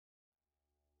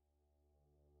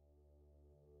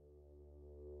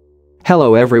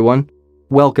Hello everyone.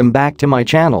 Welcome back to my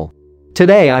channel.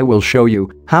 Today I will show you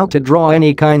how to draw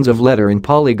any kinds of letter in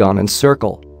Polygon and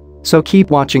Circle. So keep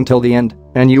watching till the end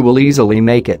and you will easily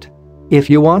make it. If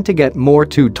you want to get more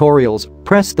tutorials,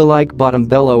 press the like button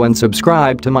below and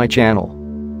subscribe to my channel.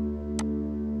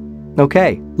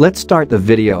 Okay, let's start the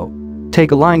video.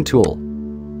 Take a line tool.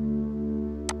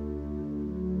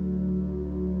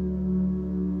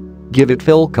 Give it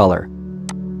fill color.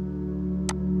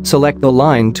 Select the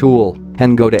line tool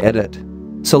and go to edit.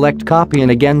 Select copy and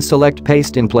again select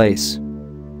paste in place.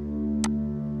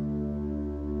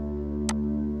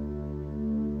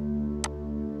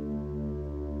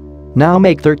 Now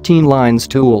make 13 lines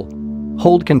tool.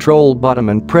 Hold Ctrl button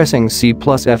and pressing C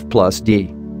plus F plus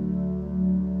D.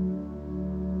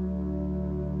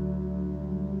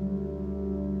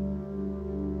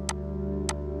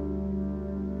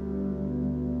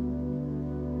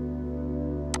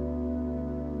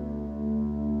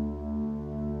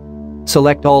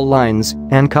 Select all lines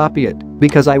and copy it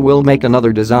because I will make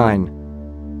another design.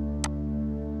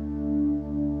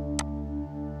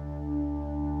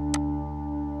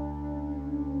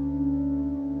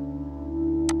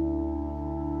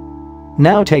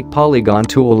 Now take Polygon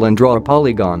tool and draw a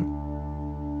polygon.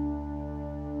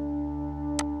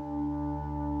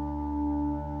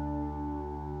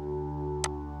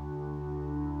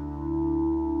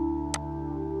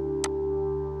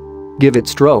 Give it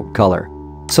stroke color.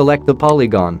 Select the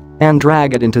polygon and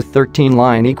drag it into 13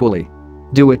 line equally.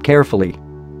 Do it carefully.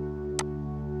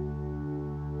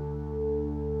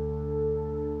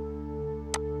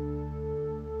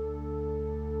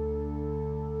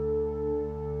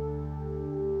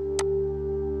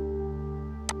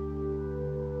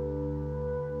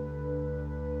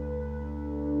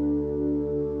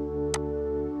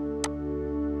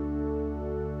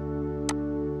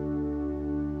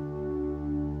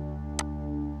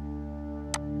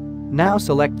 Now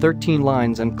select 13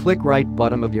 lines and click right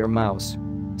bottom of your mouse.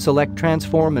 Select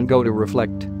transform and go to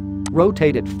reflect.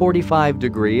 Rotate it 45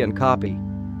 degrees and copy.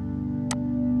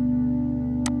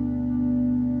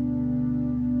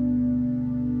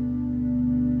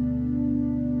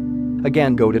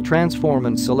 Again go to transform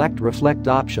and select reflect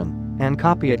option and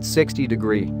copy it 60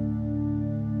 degrees.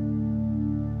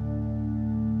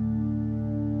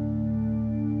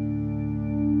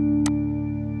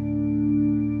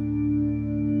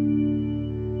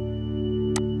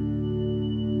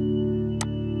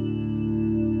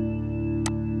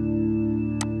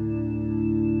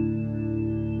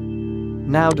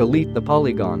 Now delete the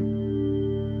polygon.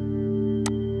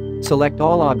 Select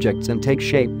all objects and take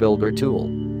Shape Builder tool.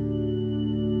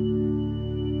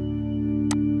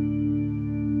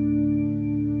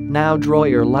 Now draw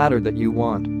your ladder that you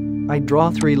want. I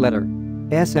draw 3 letter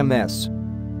SMS.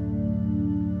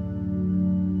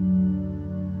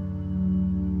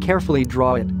 Carefully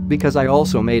draw it because I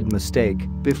also made mistake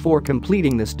before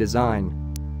completing this design.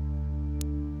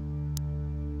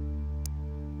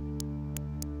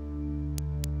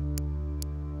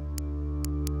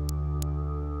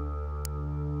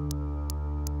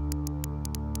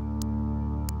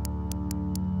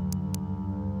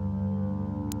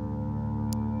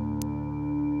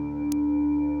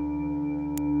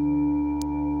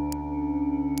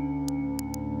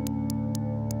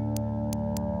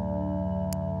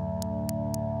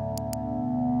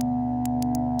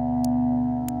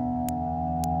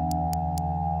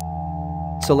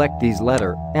 Select these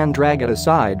letter and drag it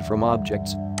aside from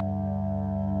objects.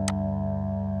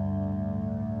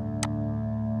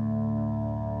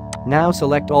 Now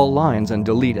select all lines and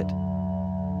delete it.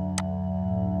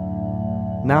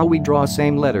 Now we draw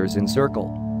same letters in circle.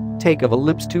 Take of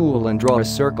ellipse tool and draw a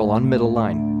circle on middle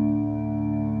line.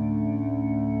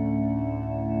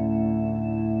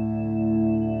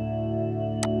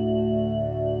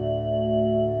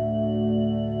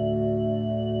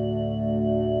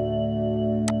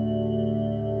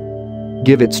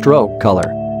 Give it stroke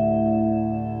color.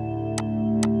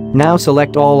 Now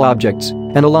select all objects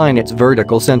and align its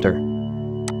vertical center.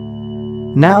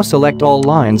 Now select all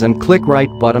lines and click right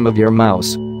bottom of your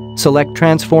mouse. Select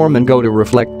transform and go to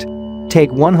reflect.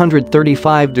 Take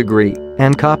 135 degrees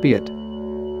and copy it.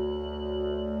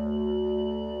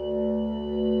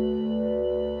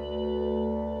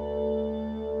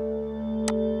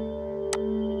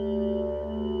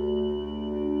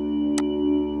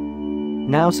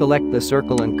 Now select the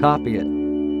circle and copy it.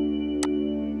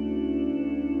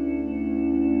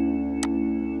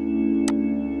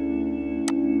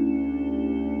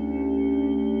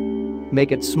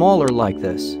 Make it smaller like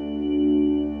this.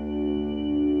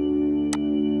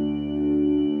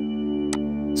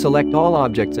 Select all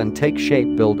objects and take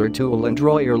Shape Builder tool and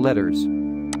draw your letters.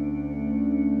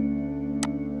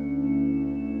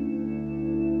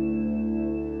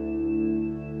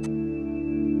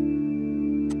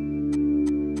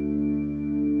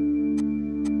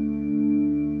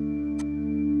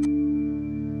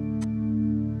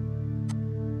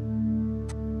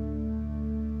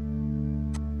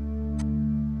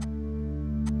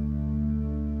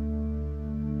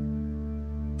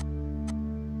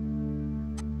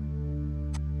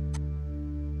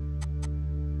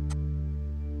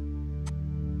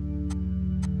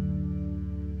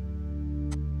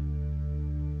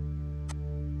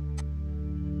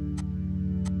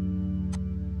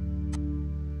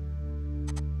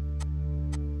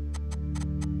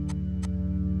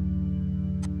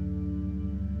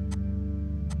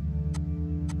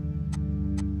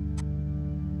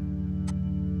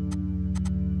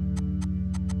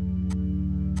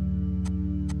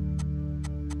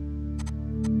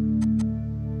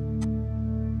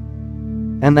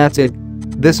 And that's it.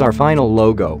 This our final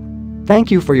logo.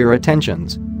 Thank you for your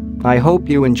attentions. I hope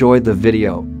you enjoyed the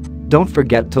video. Don't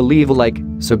forget to leave a like,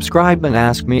 subscribe and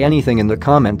ask me anything in the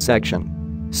comment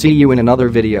section. See you in another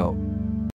video.